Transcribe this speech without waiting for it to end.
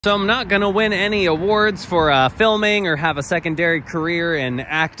So I'm not going to win any awards for filming or have a secondary career in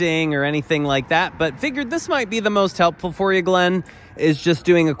acting or anything like that, but figured this might be the most helpful for you, Glenn, is just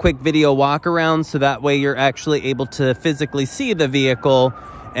doing a quick video walk around so that way you're actually able to physically see the vehicle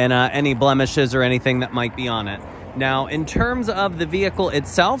and any blemishes or anything that might be on it. Now, in terms of the vehicle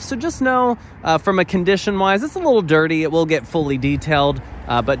itself, so just know from a condition-wise, it's a little dirty. It will get fully detailed,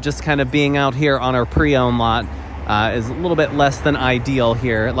 but just kind of being out here on our pre-owned lot, is a little bit less than ideal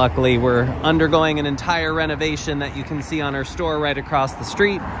here. Luckily, we're undergoing an entire renovation that you can see on our store right across the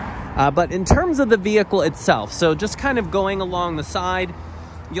street. But in terms of the vehicle itself, so just kind of going along the side,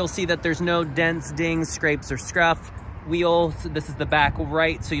 you'll see that there's no dents, dings, scrapes, or scuff. Wheels, this is the back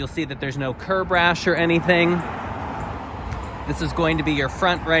right, so you'll see that there's no curb rash or anything. This is going to be your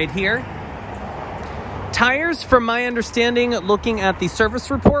front right here. Tires, from my understanding, looking at the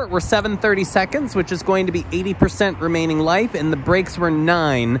service report, were 730 seconds, which is going to be 80% remaining life, and the brakes were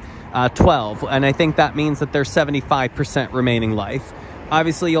 912, and I think that means that there's 75% remaining life.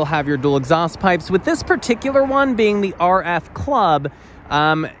 Obviously, you'll have your dual exhaust pipes. With this particular one being the RF Club,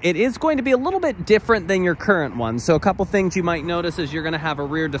 it is going to be a little bit different than your current one. So a couple things you might notice is you're going to have a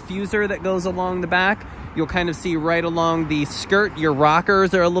rear diffuser that goes along the back. You'll kind of see right along the skirt, your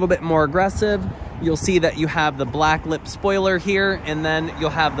rockers are a little bit more aggressive. You'll see that you have the black lip spoiler here, and then you'll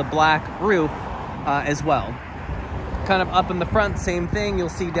have the black roof as well. Kind of up in the front, same thing. You'll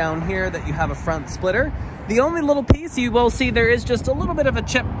see down here that you have a front splitter. The only little piece you will see there is just a little bit of a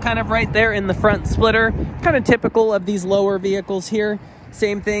chip kind of right there in the front splitter, kind of typical of these lower vehicles here.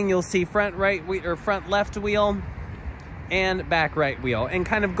 Same thing, you'll see front right or front left wheel and back right wheel. And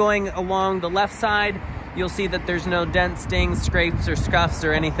kind of going along the left side, you'll see that there's no dents, dings, scrapes, or scuffs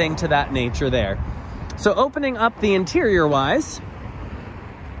or anything to that nature there. So opening up the interior wise,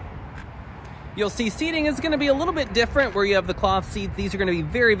 you'll see seating is going to be a little bit different where you have the cloth seats. These are going to be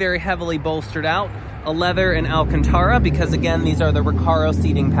very, very heavily bolstered out. A leather and Alcantara, because again, these are the Recaro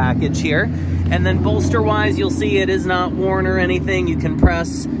seating package here. And then bolster wise, you'll see it is not worn or anything. You can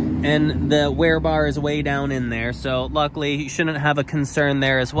press and the wear bar is way down in there. So luckily you shouldn't have a concern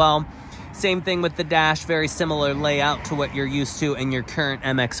there as well. Same thing with the dash, very similar layout to what you're used to in your current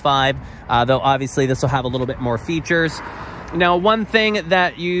MX5, though obviously this will have a little bit more features. Now, one thing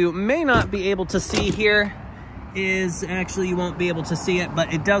that you may not be able to see here is, actually you won't be able to see it,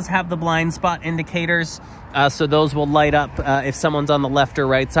 but it does have the blind spot indicators, so those will light up if someone's on the left or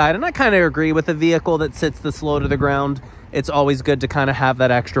right side. And I kind of agree with a vehicle that sits this low to the ground. It's always good to kind of have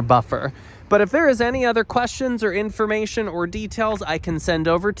that extra buffer. But if there is any other questions or information or details I can send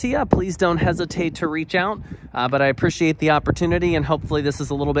over to you, please don't hesitate to reach out. But I appreciate the opportunity, and hopefully this is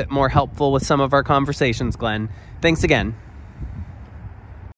a little bit more helpful with some of our conversations, Glenn. Thanks again.